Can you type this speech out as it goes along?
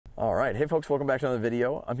All right, hey folks, welcome back to another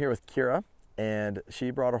video. I'm here with Kira, and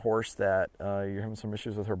she brought a horse that you're having some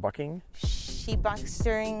issues with her bucking. She bucks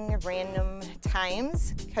during random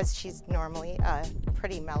times because she's normally a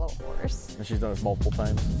pretty mellow horse. And she's done this multiple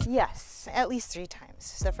times? Yes, at least 3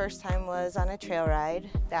 times. The first time was on a trail ride.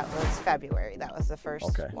 That was February. That was the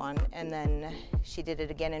first one. And then she did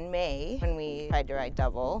it again in May when we tried to ride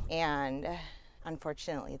double. And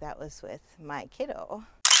unfortunately, that was with my kiddo.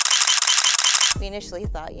 We initially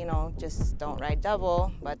thought, you know, just don't ride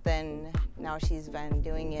double, but then now she's been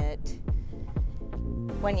doing it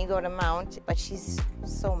when you go to mount, but she's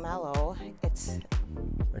so mellow,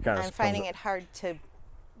 I'm finding it hard to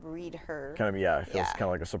read her. Kind of, yeah, it feels kind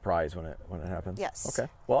of like a surprise when it happens. Yes. Okay.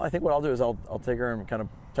 Well, I think what I'll do is I'll take her and kind of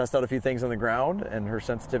test out a few things on the ground and her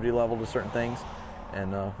sensitivity level to certain things,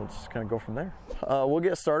 and we'll just kind of go from there. We'll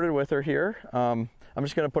get started with her here. I'm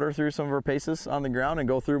just going to put her through some of her paces on the ground and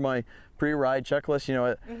go through my pre-ride checklist. You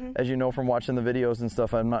know, as you know from watching the videos and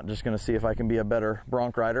stuff, I'm not just going to see if I can be a better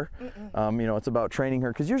bronc rider. You know, it's about training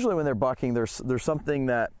her, because usually when they're bucking, there's something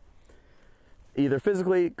that either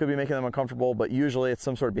physically could be making them uncomfortable, but usually it's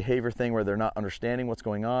some sort of behavior thing where they're not understanding what's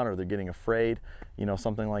going on, or they're getting afraid, you know,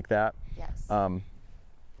 something like that. Yes.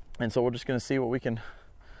 And so we're just going to see what we can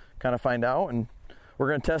kind of find out, and we're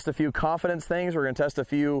going to test a few confidence things. We're going to test a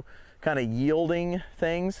few kind of yielding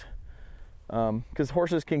things, because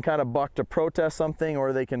horses can kind of buck to protest something,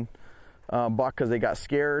 or they can buck because they got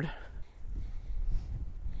scared.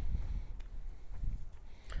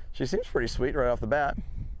 She seems pretty sweet right off the bat.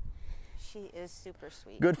 She is super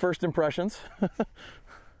sweet. Good first impressions.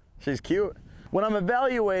 She's cute. When I'm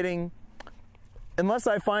evaluating, unless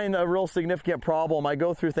I find a real significant problem, I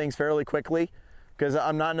go through things fairly quickly, because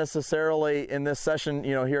I'm not necessarily in this session,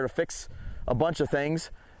 you know, here to fix a bunch of things.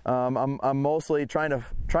 I'm mostly trying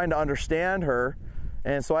to understand her,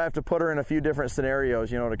 and so I have to put her in a few different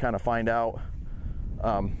scenarios, you know, to kind of find out.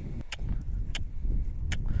 And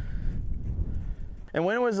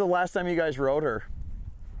when was the last time you guys rode her,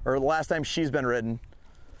 or the last time she's been ridden?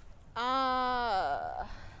 A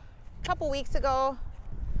couple weeks ago.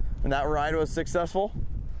 And that ride was successful?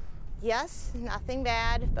 Yes, nothing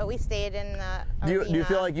bad, but we stayed in the arena. Do you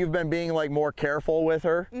feel like you've been being like more careful with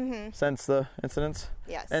her since the incidents?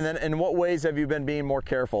 Yes. And then in what ways have you been being more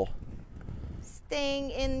careful? Staying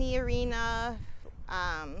in the arena,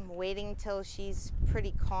 waiting till she's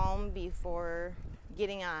pretty calm before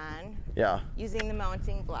getting on. Yeah. Using the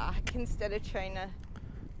mounting block instead of trying to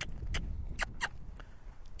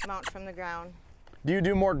mount from the ground. Do you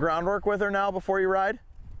do more groundwork with her now before you ride?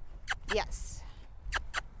 Yes.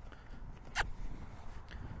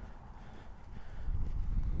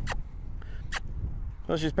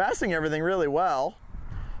 Well, she's passing everything really well.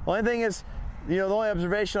 The only thing is, you know, the only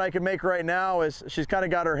observation I can make right now is she's kind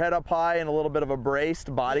of got her head up high in a little bit of a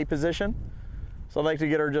braced body position. So I'd like to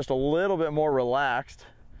get her just a little bit more relaxed,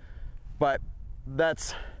 but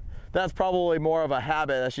that's probably more of a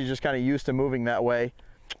habit that she's just kind of used to moving that way.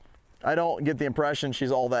 I don't get the impression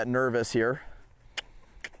she's all that nervous here.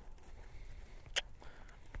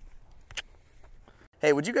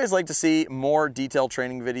 Hey, would you guys like to see more detailed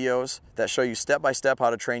training videos that show you step-by-step how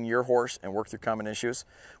to train your horse and work through common issues?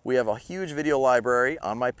 We have a huge video library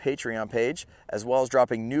on my Patreon page, as well as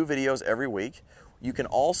dropping new videos every week. You can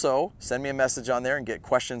also send me a message on there and get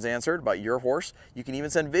questions answered about your horse. You can even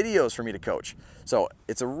send videos for me to coach. So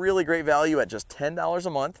it's a really great value at just $10 a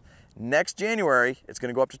month. Next January, it's going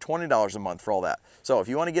to go up to $20 a month for all that. So if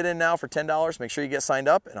you want to get in now for $10, make sure you get signed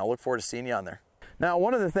up, and I'll look forward to seeing you on there. Now,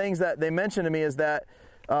 one of the things that they mentioned to me is that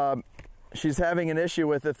she's having an issue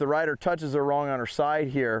with, if the rider touches her wrong on her side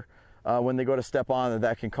here, when they go to step on,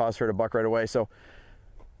 that can cause her to buck right away. So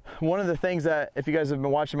one of the things that, if you guys have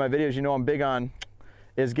been watching my videos, you know I'm big on,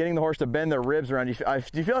 is getting the horse to bend their ribs around.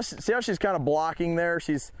 Do you feel, see how she's kind of blocking there?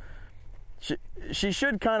 She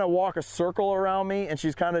should kind of walk a circle around me, and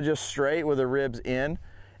she's kind of just straight with her ribs in.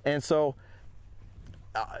 And so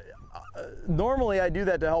normally I do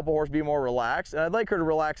that to help a horse be more relaxed, and I'd like her to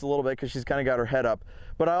relax a little bit because she's kind of got her head up.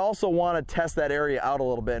 But I also want to test that area out a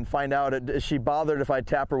little bit and find out, is she bothered if I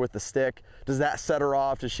tap her with the stick? Does that set her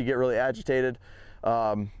off? Does she get really agitated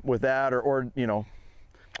with that, or you know,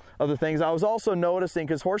 other things? I was also noticing,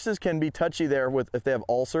 because horses can be touchy there if they have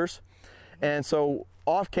ulcers, and so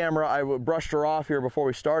off camera I brushed her off here before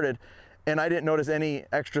we started, and I didn't notice any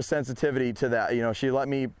extra sensitivity to that. You know, she let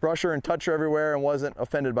me brush her and touch her everywhere and wasn't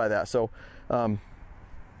offended by that. So, and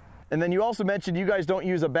then you also mentioned you guys don't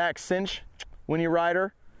use a back cinch when you ride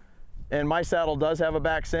her, and my saddle does have a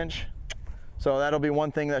back cinch. So that'll be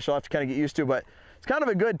one thing that she'll have to kind of get used to, but it's kind of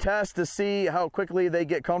a good test to see how quickly they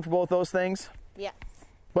get comfortable with those things. Yes.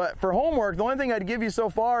 But for homework, the only thing I'd give you so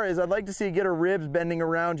far is I'd like to see you get her ribs bending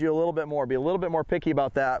around you a little bit more. Be a little bit more picky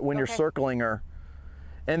about that when you're circling her.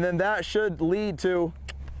 And then that should lead to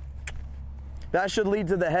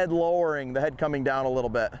the head lowering, the head coming down a little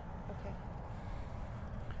bit. Okay.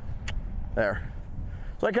 There.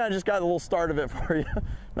 So I kind of just got a little start of it for you.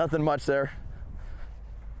 Nothing much there.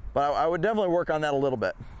 But I would definitely work on that a little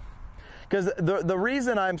bit. Because the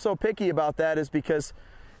reason I'm so picky about that is because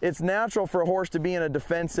it's natural for a horse to be in a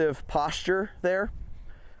defensive posture there.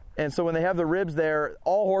 And so when they have the ribs there,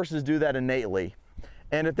 all horses do that innately.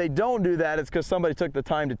 And if they don't do that, it's because somebody took the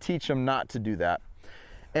time to teach them not to do that.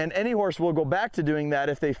 And any horse will go back to doing that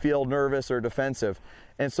if they feel nervous or defensive.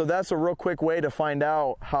 And so that's a real quick way to find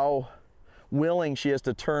out how willing she is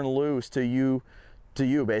to turn loose to you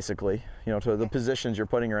basically, you know, to the positions you're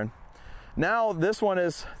putting her in. Now this one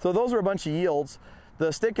is, so those are a bunch of yields.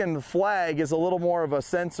 The stick and the flag is a little more of a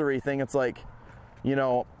sensory thing. It's like, you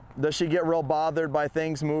know, does she get real bothered by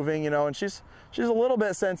things moving, you know, and she's a little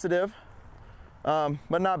bit sensitive,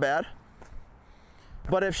 but not bad.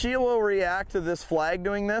 But if she will react to this flag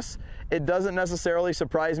doing this, it doesn't necessarily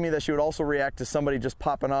surprise me that she would also react to somebody just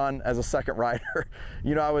popping on as a second rider.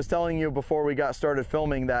 You know, I was telling you before we got started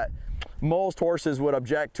filming that most horses would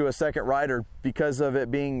object to a second rider because of it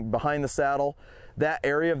being behind the saddle. That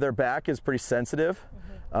area of their back is pretty sensitive.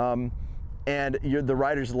 And the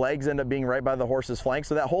rider's legs end up being right by the horse's flank.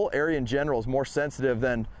 So that whole area in general is more sensitive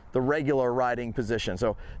than the regular riding position.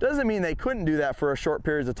 So it doesn't mean they couldn't do that for a short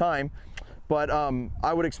periods of time, but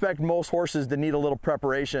I would expect most horses to need a little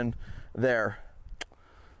preparation there.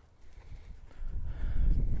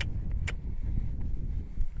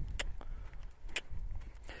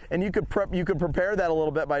 And you could prepare that a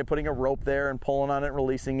little bit by putting a rope there and pulling on it and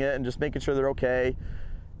releasing it and just making sure they're okay.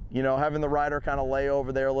 You know, having the rider kind of lay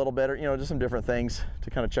over there a little bit, or, you know, just some different things to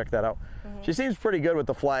kind of check that out. She seems pretty good with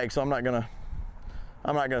the flag, so I'm not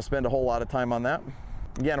gonna spend a whole lot of time on that.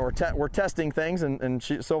 Again, we're testing things, and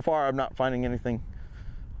so far I'm not finding anything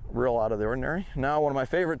real out of the ordinary. Now, one of my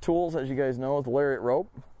favorite tools, as you guys know, is the lariat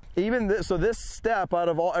rope. Even this, so this step out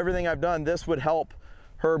of everything I've done, this would help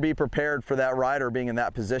her be prepared for that rider being in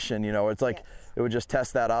that position. You know, it's like it would just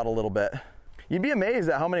test that out a little bit. You'd be amazed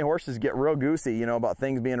at how many horses get real goosey, you know, about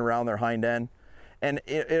things being around their hind end. And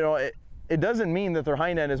it doesn't mean that their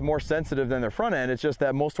hind end is more sensitive than their front end. It's just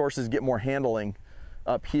that most horses get more handling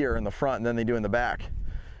up here in the front than they do in the back.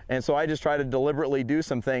 And so I just try to deliberately do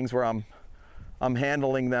some things where I'm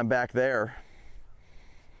handling them back there.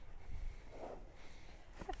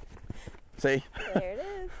 See? There it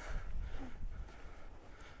is.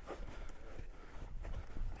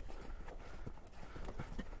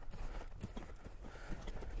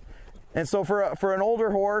 And so for an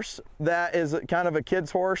older horse that is kind of a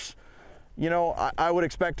kid's horse, you know, I would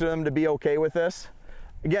expect them to be okay with this.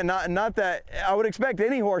 Again, not that I would expect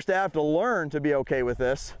any horse to have to learn to be okay with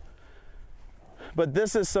this, but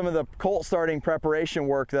this is some of the colt starting preparation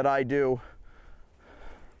work that I do.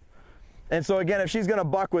 And so again, if she's gonna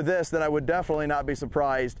buck with this, then I would definitely not be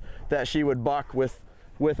surprised that she would buck with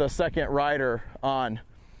a second rider on,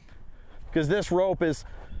 because this rope is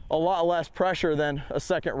a lot less pressure than a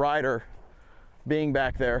second rider being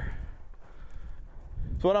back there.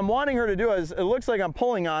 So what I'm wanting her to do is, it looks like I'm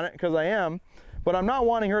pulling on it, because I am, but I'm not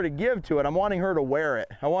wanting her to give to it. I'm wanting her to wear it.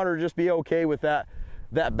 I want her to just be okay with that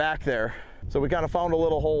back there. So we kind of found a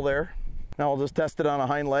little hole there. Now I'll just test it on a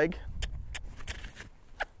hind leg.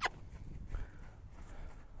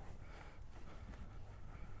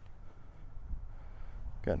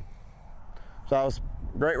 Good. So that was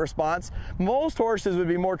great response. Most horses would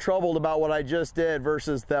be more troubled about what I just did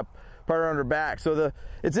versus that part on her back. So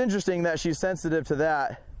it's interesting that she's sensitive to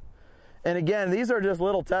that. And again, these are just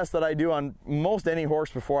little tests that I do on most any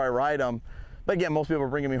horse before I ride them. But again, most people are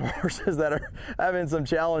bringing me horses that are having some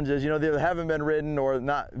challenges. You know, they haven't been ridden or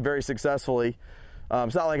not very successfully.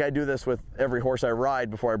 It's not like I do this with every horse I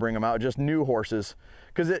ride before I bring them out, just new horses.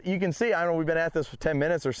 Because you can see, I don't know, we've been at this for 10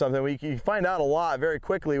 minutes or something. You can find out a lot very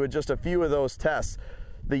quickly with just a few of those tests.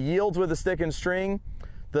 The yields with the stick and string,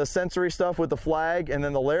 the sensory stuff with the flag, and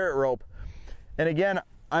then the lariat rope. And again,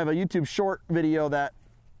 I have a YouTube short video that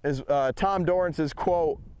is Tom Dorrance's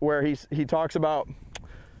quote, where he talks about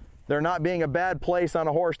there not being a bad place on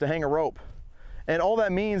a horse to hang a rope. And all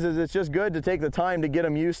that means is it's just good to take the time to get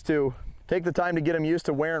them used to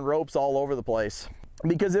wearing ropes all over the place,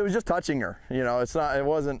 because it was just touching her. You know, it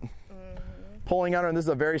wasn't pulling on her, and this is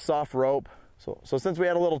a very soft rope. So since we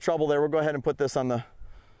had a little trouble there, we'll go ahead and put this on the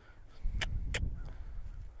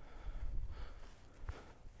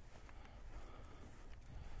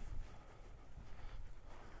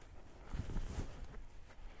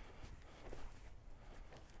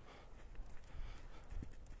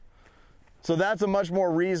So that's a much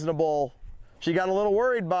more reasonable, she got a little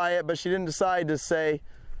worried by it, but she didn't decide to say,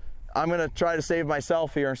 I'm gonna try to save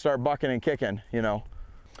myself here and start bucking and kicking, you know.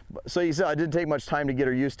 So you said it didn't take much time to get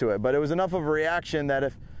her used to it, but it was enough of a reaction that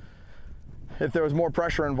if there was more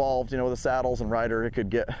pressure involved, you know, with the saddles and rider, it could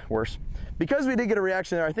get worse. Because we did get a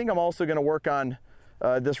reaction there, I think I'm also gonna work on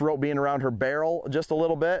this rope being around her barrel just a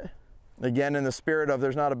little bit. Again, in the spirit of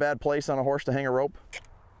there's not a bad place on a horse to hang a rope.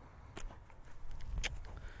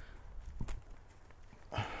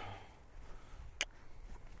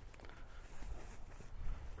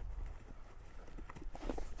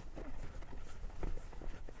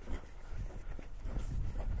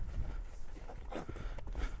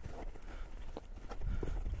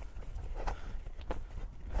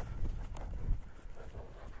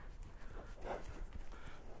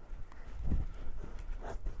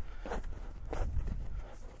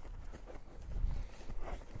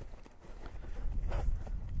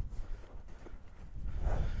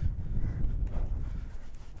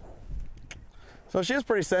 So she is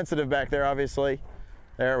pretty sensitive back there, obviously.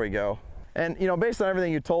 There we go. And you know, based on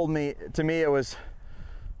everything you told me, to me, I was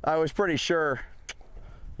pretty sure,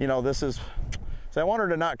 you know, this is, so I want her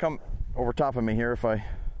to not come over top of me here if I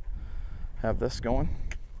have this going.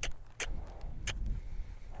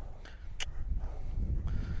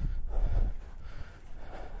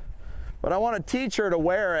 But I want to teach her to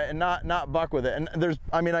wear it and not buck with it. And there's,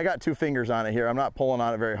 I mean, I got 2 fingers on it here. I'm not pulling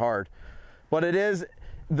on it very hard, but it is,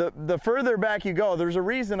 the further back you go, there's a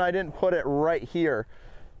reason I didn't put it right here.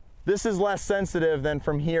 This is less sensitive than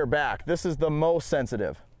from here back. This is the most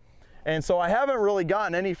sensitive. And so I haven't really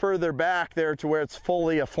gotten any further back there to where it's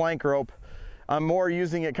fully a flank rope. I'm more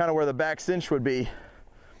using it kind of where the back cinch would be.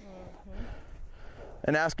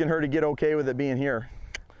 And asking her to get okay with it being here.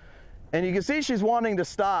 And you can see she's wanting to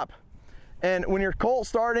stop. And when you're colt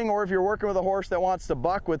starting, or if you're working with a horse that wants to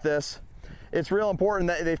buck with this, it's real important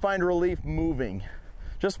that they find relief moving.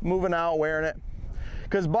 Just moving out, wearing it.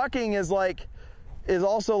 Because bucking is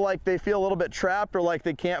also like they feel a little bit trapped or like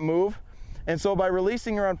they can't move. And so by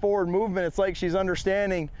releasing her on forward movement, it's like she's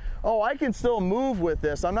understanding, oh, I can still move with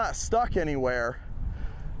this. I'm not stuck anywhere.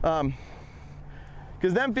 Because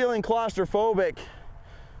them feeling claustrophobic,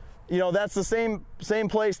 you know, that's the same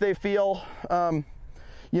place they feel,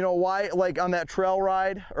 you know, why, like on that trail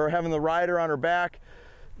ride or having the rider on her back,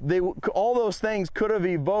 all those things could have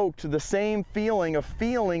evoked the same feeling of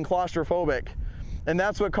feeling claustrophobic. And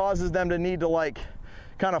that's what causes them to need to like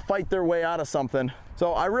kind of fight their way out of something.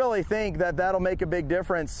 So I really think that that'll make a big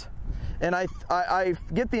difference. And I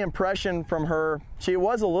get the impression from her, she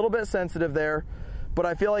was a little bit sensitive there, but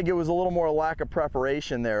I feel like it was a little more lack of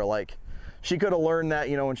preparation there. Like she could have learned that,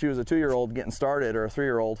 you know, when she was a 2-year-old getting started or a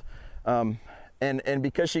 3-year-old. And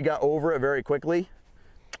because she got over it very quickly,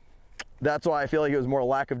 that's why I feel like it was more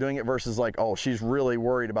lack of doing it versus like, oh, she's really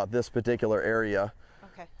worried about this particular area.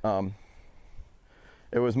 Okay.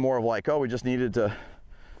 It was more of like, oh, we just needed to.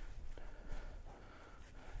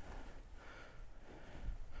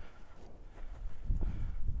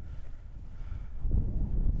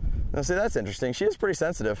 Now see, that's interesting. She is pretty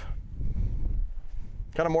sensitive.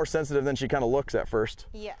 Kind of more sensitive than she kind of looks at first.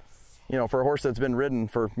 Yes. You know, for a horse that's been ridden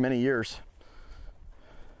for many years.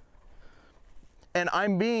 And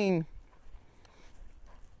I'm being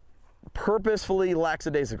purposefully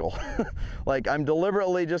lackadaisical. Like I'm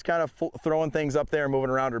deliberately just kind of throwing things up there and moving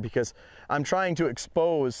around her because I'm trying to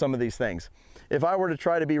expose some of these things. If I were to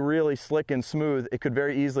try to be really slick and smooth, it could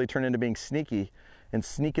very easily turn into being sneaky and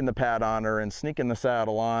sneaking the pad on her and sneaking the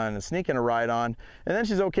saddle on and sneaking a ride on. And then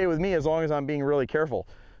she's okay with me as long as I'm being really careful.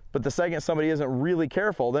 But the second somebody isn't really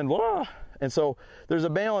careful, then blah. And so there's a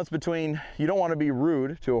balance between, you don't want to be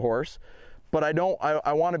rude to a horse, but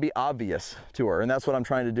I want to be obvious to her. And that's what I'm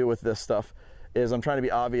trying to do with this stuff, is I'm trying to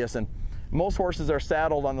be obvious. And most horses are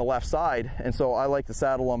saddled on the left side. And so I like to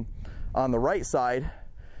saddle them on the right side.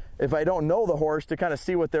 If I don't know the horse, to kind of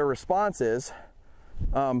see what their response is,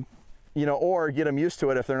 you know, or get them used to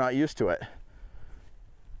it if they're not used to it.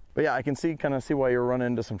 But yeah, I can kind of see why you're running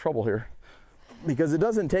into some trouble here, because it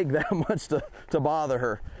doesn't take that much to bother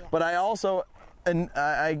her. Yeah. But I also, and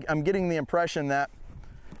I'm getting the impression that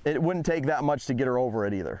it wouldn't take that much to get her over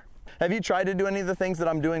it either. Have you tried to do any of the things that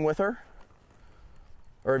I'm doing with her?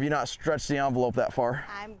 Or have you not stretched the envelope that far?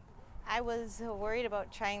 I was worried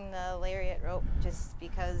about trying the lariat rope just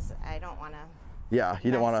because I don't want to. Yeah,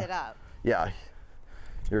 you don't want to. It up. Yeah,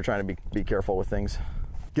 you're trying to be careful with things.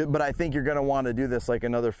 But I think you're going to want to do this like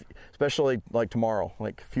especially like tomorrow,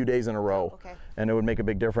 like a few days in a row. Okay. And it would make a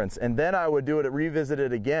big difference. And then I would do it, revisit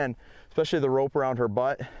it again, especially the rope around her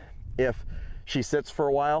butt. If she sits for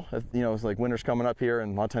a while. You know, it's like winter's coming up here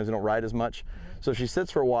and a lot of times we don't ride as much. So if she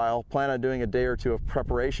sits for a while, plan on doing a day or two of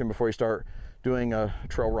preparation before you start doing a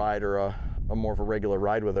trail ride or a more of a regular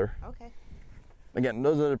ride with her. Okay. Again,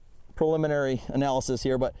 those are the preliminary analysis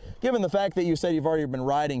here, but given the fact that you said you've already been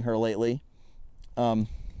riding her lately, you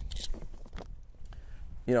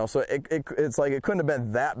know, so it's like it couldn't have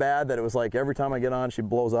been that bad that it was like every time I get on she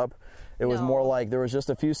blows up. It was more like there was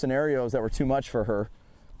just a few scenarios that were too much for her.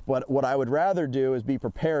 What I would rather do is be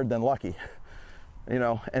prepared than lucky, you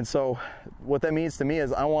know. And so what that means to me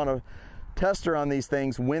is I want to test her on these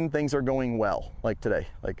things when things are going well, like today.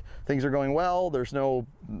 Like things are going well, there's no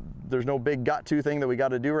big got to thing that we got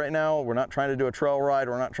to do right now. We're not trying to do a trail ride,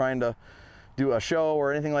 we're not trying to do a show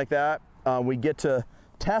or anything like that. We get to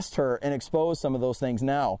test her and expose some of those things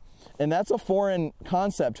now. And that's a foreign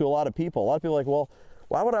concept to a lot of people. A lot of people are like, well,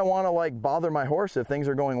 why would I want to like bother my horse if things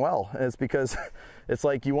are going well? And it's because it's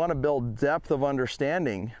like you want to build depth of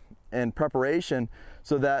understanding and preparation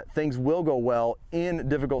so that things will go well in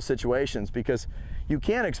difficult situations, because you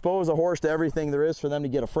can't expose a horse to everything there is for them to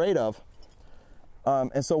get afraid of.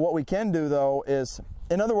 And so what we can do though is,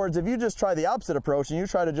 in other words, if you just try the opposite approach and you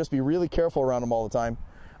try to just be really careful around them all the time,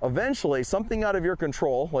 eventually something out of your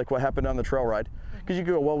control, like what happened on the trail ride, because you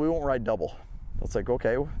could go, well, we won't ride double. It's like,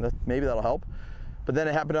 okay, maybe that'll help. But then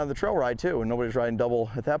it happened on the trail ride too, and nobody's riding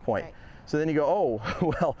double at that point. Right. So then you go,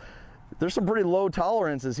 oh, well, there's some pretty low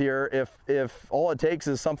tolerances here if all it takes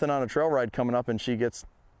is something on a trail ride coming up and she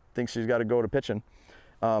thinks she's got to go to pitching.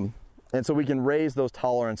 And so we can raise those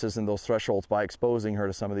tolerances and those thresholds by exposing her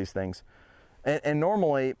to some of these things. And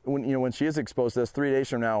normally, when she is exposed to this, 3 days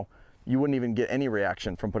from now, you wouldn't even get any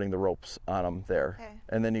reaction from putting the ropes on them there. Okay.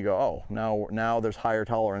 And then you go, oh, now there's higher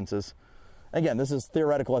tolerances. Again, this is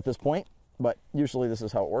theoretical at this point, but usually this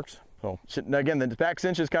is how it works. So again, the back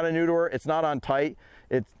cinch is kind of new to her. It's not on tight.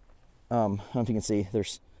 It's, I don't know if you can see,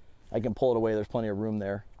 I can pull it away. There's plenty of room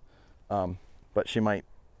there. But she might,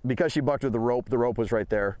 because she bucked with the rope was right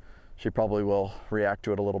there. She probably will react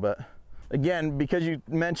to it a little bit. Again, because you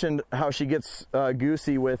mentioned how she gets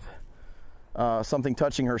goosey with something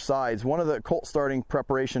touching her sides, one of the colt starting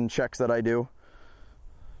preparation checks that I do,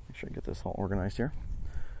 make sure I get this all organized here,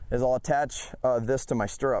 is I'll attach this to my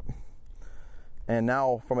stirrup. And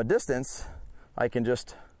now from a distance, I can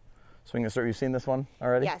just swing the stirrup. You've seen this one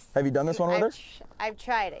already? Yes. Have you done this one with her? I've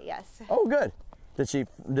tried it, yes. Oh, good. Did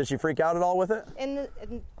she freak out at all with it?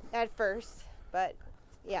 At first, but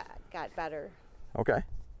yeah, it got better. Okay.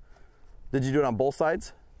 Did you do it on both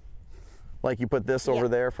sides? Like you put this over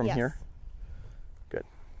there from here? Good.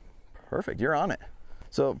 Perfect, you're on it.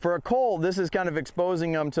 So for a colt, this is kind of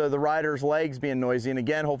exposing them to the rider's legs being noisy. And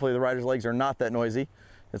again, hopefully the rider's legs are not that noisy.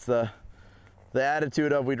 It's the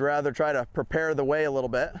attitude of we'd rather try to prepare the way a little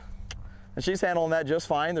bit. And she's handling that just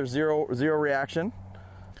fine. There's zero reaction.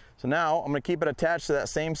 So now I'm gonna keep it attached to that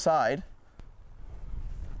same side.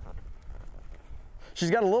 She's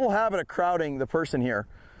got a little habit of crowding the person here.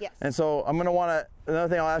 Yes. And so I'm gonna wanna, another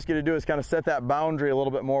thing I'll ask you to do is kind of set that boundary a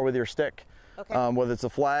little bit more with your stick. Okay. Whether it's a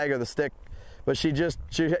flag or the stick. But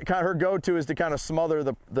her go-to is to kind of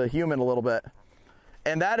smother the human a little bit.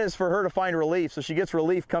 And that is for her to find relief. So she gets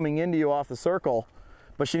relief coming into you off the circle,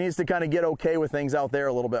 but she needs to kind of get okay with things out there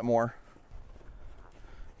a little bit more.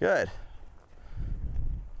 Good.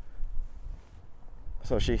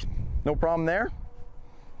 So no problem there.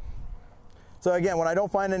 So again, when I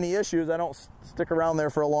don't find any issues, I don't stick around there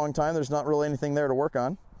for a long time. There's not really anything there to work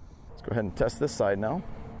on. Let's go ahead and test this side now.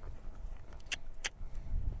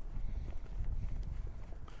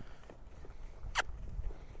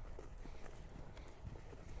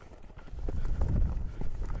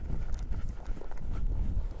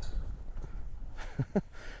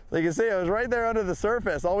 So you can see it was right there under the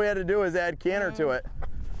surface. All we had to do was add canter to it.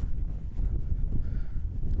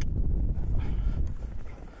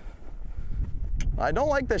 I don't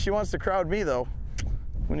like that she wants to crowd me though,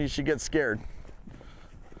 when she gets scared.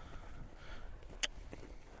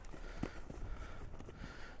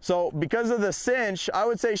 So because of the cinch, I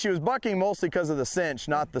would say she was bucking mostly because of the cinch,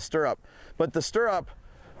 not the stirrup. But the stirrup,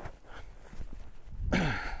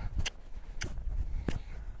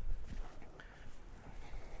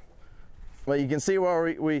 well, you can see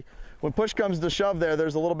where when push comes to shove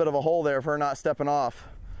there's a little bit of a hole there for her not stepping off.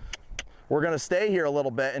 We're gonna stay here a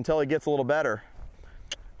little bit until it gets a little better.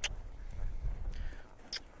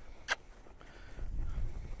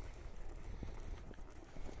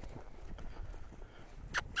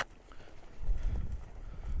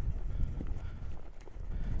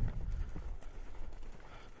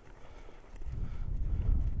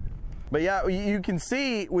 But yeah, you can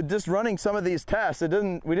see with just running some of these tests, we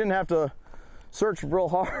didn't have to searched real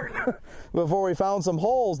hard before we found some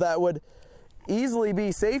holes that would easily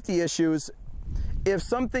be safety issues if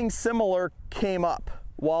something similar came up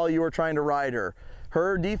while you were trying to ride her.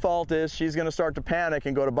 Her default is she's going to start to panic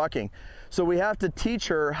and go to bucking. So we have to teach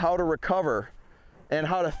her how to recover and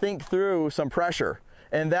how to think through some pressure.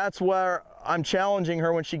 And that's where I'm challenging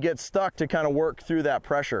her when she gets stuck to kind of work through that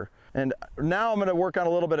pressure. And now I'm going to work on a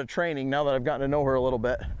little bit of training now that I've gotten to know her a little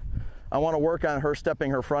bit. I want to work on her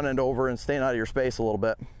stepping her front end over and staying out of your space a little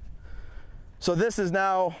bit. So this is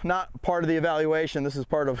now not part of the evaluation. This is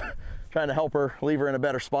part of trying to help her, leave her in a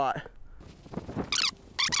better spot.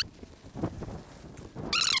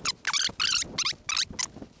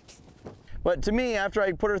 But to me, after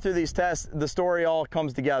I put her through these tests, the story all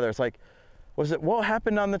comes together. It's like, was it what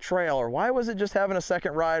happened on the trail? Or why was it just having a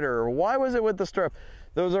second rider? Or why was it with the stirrup?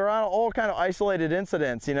 Those are all kind of isolated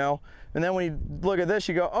incidents, you know? And then when you look at this,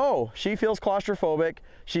 you go, oh, she feels claustrophobic.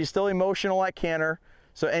 She's still emotional at canter.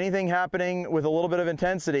 So anything happening with a little bit of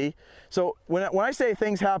intensity. So when I say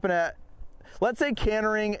things happen at, let's say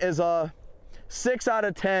cantering is a 6 out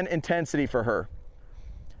of 10 intensity for her.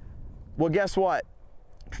 Well, guess what?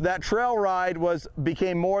 That trail ride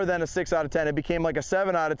became more than a 6 out of 10. It became like a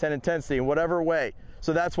 7 out of 10 intensity in whatever way.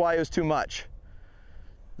 So that's why it was too much.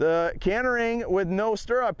 The cantering with no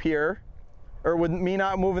stirrup here, or with me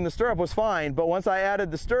not moving the stirrup, was fine. But once I added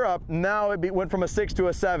the stirrup, now it went from a 6 to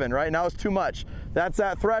a 7, right? Now it's too much. That's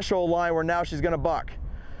that threshold line where now she's gonna buck.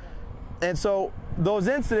 And so those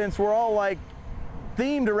incidents were all like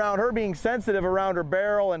themed around her being sensitive around her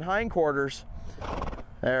barrel and hindquarters.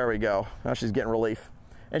 There we go. Now she's getting relief.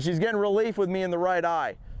 And she's getting relief with me in the right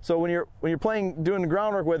eye. So when you're doing the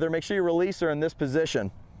groundwork with her, make sure you release her in this position.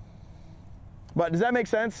 But does that make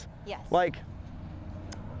sense? Yes. Like,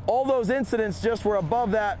 all those incidents just were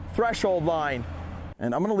above that threshold line.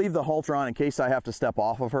 And I'm gonna leave the halter on in case I have to step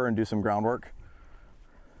off of her and do some groundwork.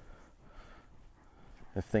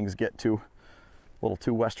 If things get a little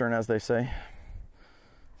too Western, as they say,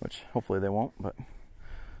 which hopefully they won't, but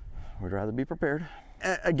we'd rather be prepared.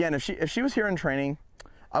 Again, if she was here in training,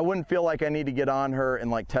 I wouldn't feel like I need to get on her and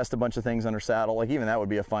like test a bunch of things on her saddle. Like even that would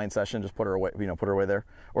be a fine session. Just put her away, put her away there,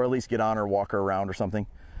 or at least get on her, walk her around or something.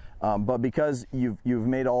 But because you've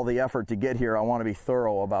made all the effort to get here, I want to be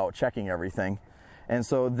thorough about checking everything. And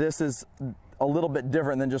so this is a little bit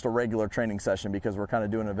different than just a regular training session because we're kind of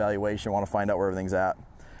doing an evaluation, want to find out where everything's at.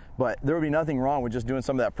 But there would be nothing wrong with just doing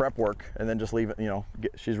some of that prep work and then just leave it,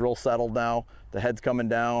 she's real settled now. The head's coming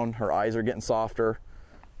down, her eyes are getting softer.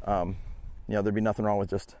 There'd be nothing wrong with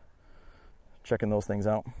just checking those things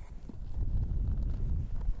out.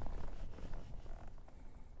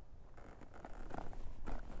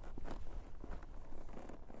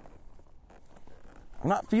 I'm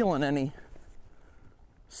not feeling any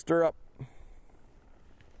stirrup.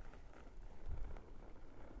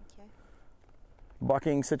 Okay.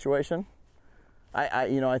 Bucking situation.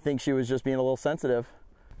 I think she was just being a little sensitive.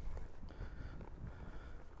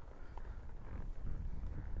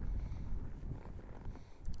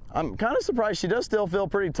 I'm kind of surprised she does still feel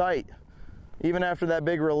pretty tight, even after that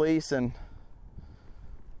big release. And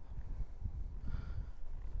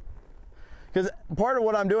because part of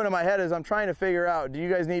what I'm doing in my head is I'm trying to figure out, do you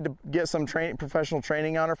guys need to get some professional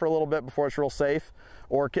training on her for a little bit before it's real safe?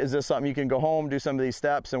 Or is this something you can go home, do some of these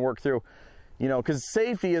steps and work through? Because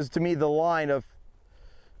safety is to me the line of,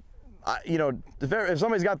 if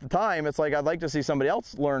somebody's got the time, it's like I'd like to see somebody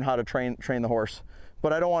else learn how to train the horse,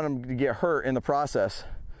 but I don't want them to get hurt in the process.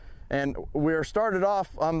 And we're started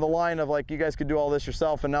off on the line of like, you guys could do all this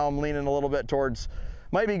yourself, and now I'm leaning a little bit towards,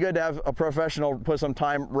 might be good to have a professional put some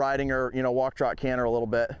time riding her, walk, trot, canter a little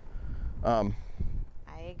bit. I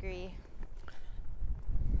agree.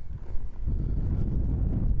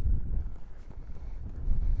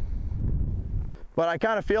 But I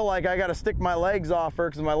kind of feel like I got to stick my legs off her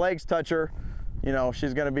because my legs touch her,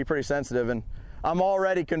 she's going to be pretty sensitive. And I'm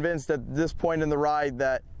already convinced at this point in the ride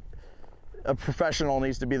that a professional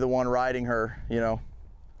needs to be the one riding her,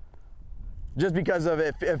 just because of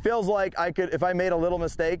it. It feels like if I made a little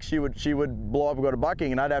mistake, she would blow up and go to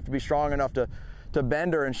bucking, and I'd have to be strong enough to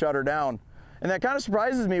bend her and shut her down. And that kind of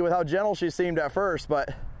surprises me with how gentle she seemed at first, but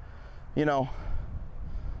it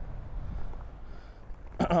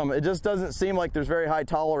just doesn't seem like there's very high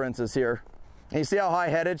tolerances here. And you see how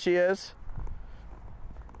high-headed she is?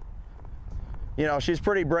 She's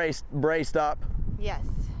pretty braced up. Yes.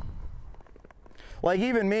 Like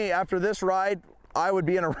even me, after this ride, I would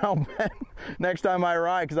be in a round pen next time I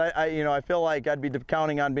ride because I feel like I'd be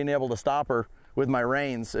counting on being able to stop her with my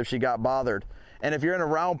reins if she got bothered. And if you're in a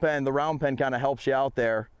round pen, the round pen kind of helps you out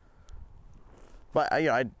there. But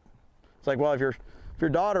it's like, well, if your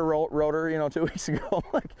daughter rode her, you know, 2 weeks ago,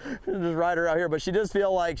 like, just ride her out here. But she does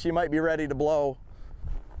feel like she might be ready to blow.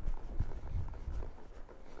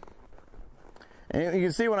 And you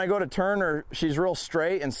can see when I go to turn her, she's real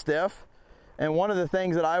straight and stiff. And one of the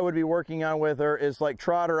things that I would be working on with her is like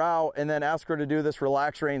trot her out and then ask her to do this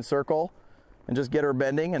relaxed rein circle and just get her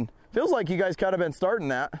bending. And feels like you guys kind of been starting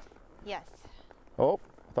that. Yes. Oh,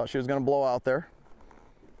 I thought she was going to blow out there.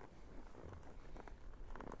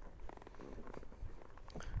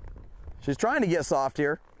 She's trying to get soft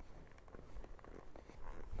here.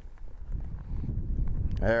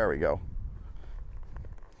 There we go.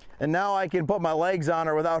 And now I can put my legs on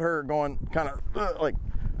her without her going kind of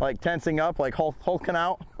like tensing up, like hulking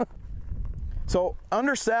out. So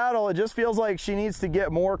under saddle, it just feels like she needs to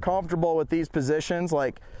get more comfortable with these positions,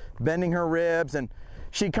 like bending her ribs. And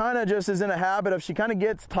she kind of just is in a habit of, she kind of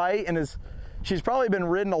gets tight and she's probably been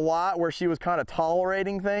ridden a lot where she was kind of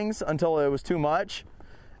tolerating things until it was too much.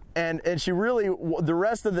 And she really, the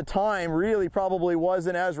rest of the time, really probably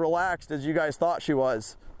wasn't as relaxed as you guys thought she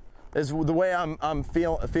was, is the way I'm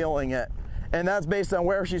feeling it. And that's based on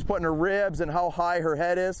where she's putting her ribs and how high her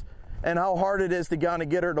head is and how hard it is to kind of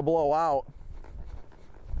get her to blow out.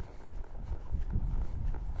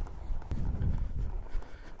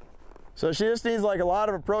 So she just needs like a lot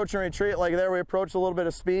of approach and retreat. Like there, we approach a little bit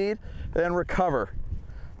of speed, then recover.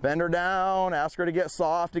 Bend her down, ask her to get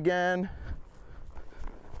soft again.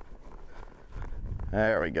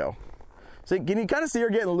 There we go. So can you kind of see her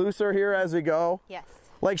getting looser here as we go? Yes.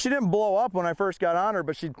 Like she didn't blow up when I first got on her,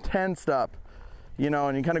 but she tensed up, you know,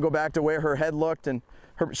 and you kind of go back to where her head looked, and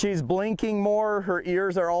she's blinking more. Her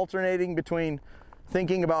ears are alternating between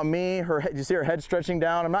thinking about me. You see her head stretching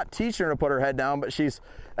down. I'm not teaching her to put her head down, but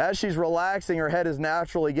as she's relaxing, her head is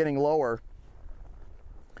naturally getting lower.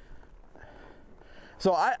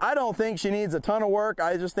 So I don't think she needs a ton of work.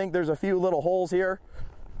 I just think there's a few little holes here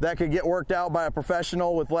that could get worked out by a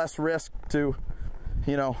professional with less risk to,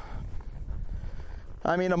 you know.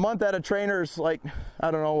 I mean, a month at a trainer's like, I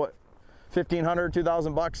don't know what, $1,500,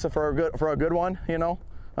 $2,000 for a good one, you know.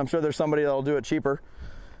 I'm sure there's somebody that'll do it cheaper.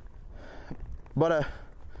 But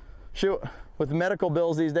shoot, with medical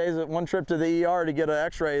bills these days, one trip to the ER to get an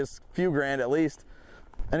x-ray is a few grand at least.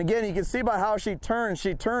 And again, you can see by how she turns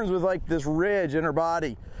with like this ridge in her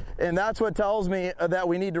body. And that's what tells me that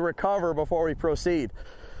we need to recover before we proceed.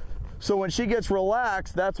 So when she gets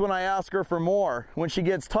relaxed, that's when I ask her for more. When she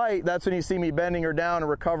gets tight, that's when you see me bending her down and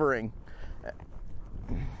recovering.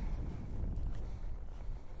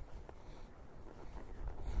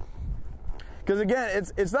 Because again,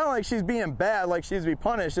 it's not like she's being bad, like she's to be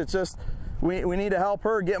punished. It's just we need to help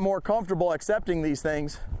her get more comfortable accepting these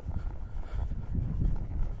things.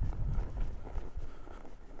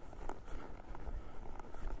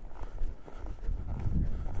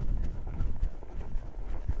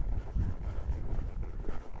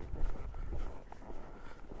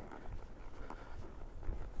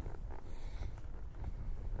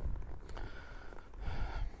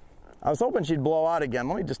 I was hoping she'd blow out again.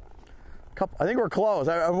 Let me just, I think we're close.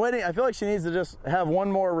 I'm waiting. I feel like she needs to just have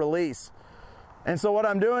one more release. And so what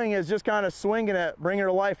I'm doing is just kind of swinging it, bringing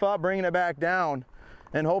her life up, bringing it back down,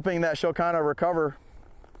 and hoping that she'll kind of recover.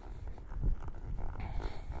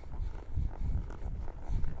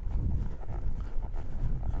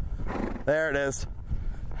 There it is.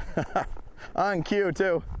 On cue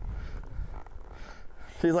too.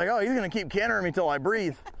 She's like, oh, he's gonna keep cantering me till I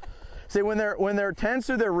breathe. See, when they're tense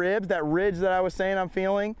through their ribs, that ridge that I was saying I'm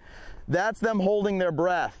feeling, that's them holding their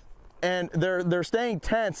breath. And they're staying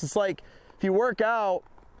tense. It's like if you work out,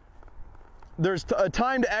 there's a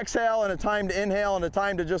time to exhale and a time to inhale and a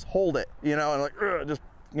time to just hold it, you know, and like just,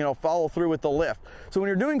 you know, follow through with the lift. So when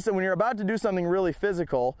you're about to do something really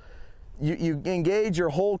physical, you engage your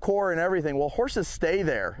whole core and everything. Well, horses stay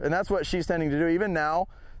there, and that's what she's tending to do. Even now,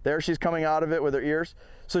 there she's coming out of it with her ears.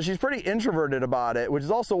 So she's pretty introverted about it, which is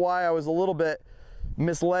also why I was a little bit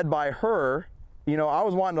misled by her. You know, I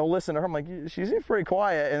was wanting to listen to her. I'm like, she seems pretty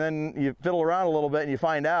quiet. And then you fiddle around a little bit and you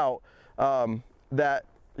find out that,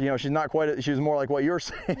 you know, she's not quite, she's more like what you're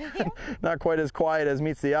saying, not quite as quiet as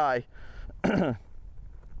meets the eye.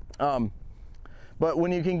 But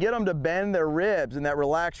when you can get them to bend their ribs in that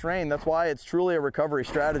relaxed rein, that's why it's truly a recovery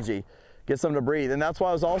strategy. Gets them to breathe. And that's why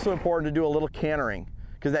it was also important to do a little cantering.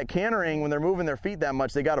 Because that cantering, when they're moving their feet that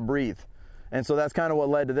much, they got to breathe. And so that's kind of what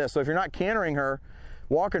led to this. So if you're not cantering her,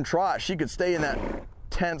 walk and trot, she could stay in that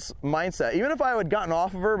tense mindset. Even if I had gotten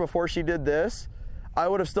off of her before she did this, I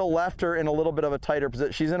would have still left her in a little bit of a tighter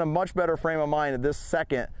position. She's in a much better frame of mind at this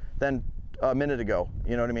second than a minute ago.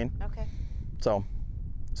 You know what I mean? Okay. So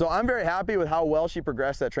I'm very happy with how well she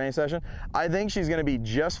progressed that training session. I think she's going to be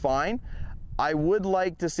just fine. I would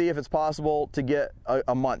like to see if it's possible to get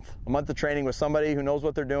a month of training with somebody who knows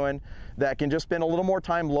what they're doing, that can just spend a little more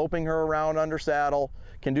time loping her around under saddle,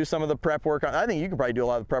 can do some of the prep work. I think you can probably do a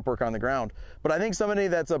lot of the prep work on the ground, but I think somebody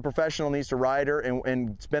that's a professional needs to ride her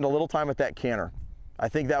and spend a little time with that canter. I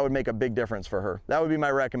think that would make a big difference for her. That would be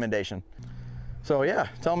my recommendation. So yeah,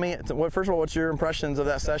 tell me, first of all, what's your impressions of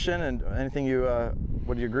that session, and anything you,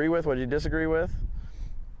 what do you agree with, what do you disagree with?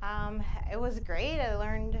 It was great.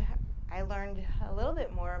 I learned a little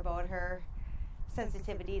bit more about her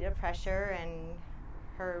sensitivity to pressure and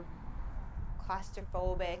her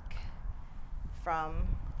claustrophobic from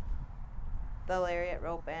the lariat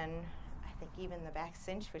rope and I think even the back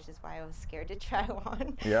cinch, which is why I was scared to try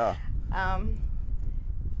one. Yeah.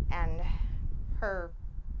 And her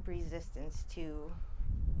resistance to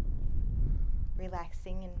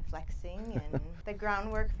relaxing and flexing and the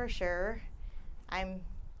groundwork for sure.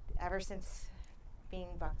 Ever since being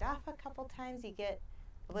bucked off a couple times, you get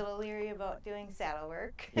a little leery about doing saddle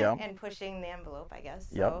work and pushing the envelope, I guess.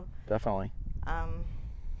 Yep, definitely.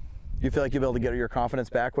 You feel like you'll be able to get your confidence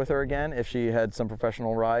back with her again if she had some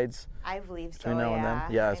professional rides? I believe so, between now and then?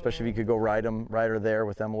 Yeah, especially if you could go ride her there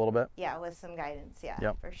with them a little bit? Yeah, with some guidance,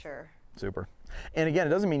 for sure. Super. And again,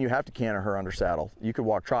 it doesn't mean you have to canter her under saddle. You could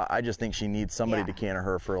walk trot. I just think she needs somebody to canter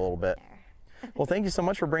her for a little bit. Well, thank you so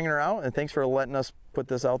much for bringing her out, and thanks for letting us put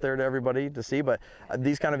this out there to everybody to see. But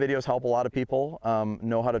these kind of videos help a lot of people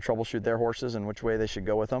know how to troubleshoot their horses and which way they should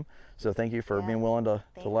go with them. So thank you for being willing to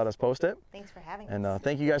let us post it. Thanks for having us. And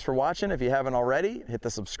thank you guys for watching. If you haven't already, hit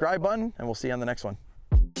the subscribe button, and we'll see you on the next one.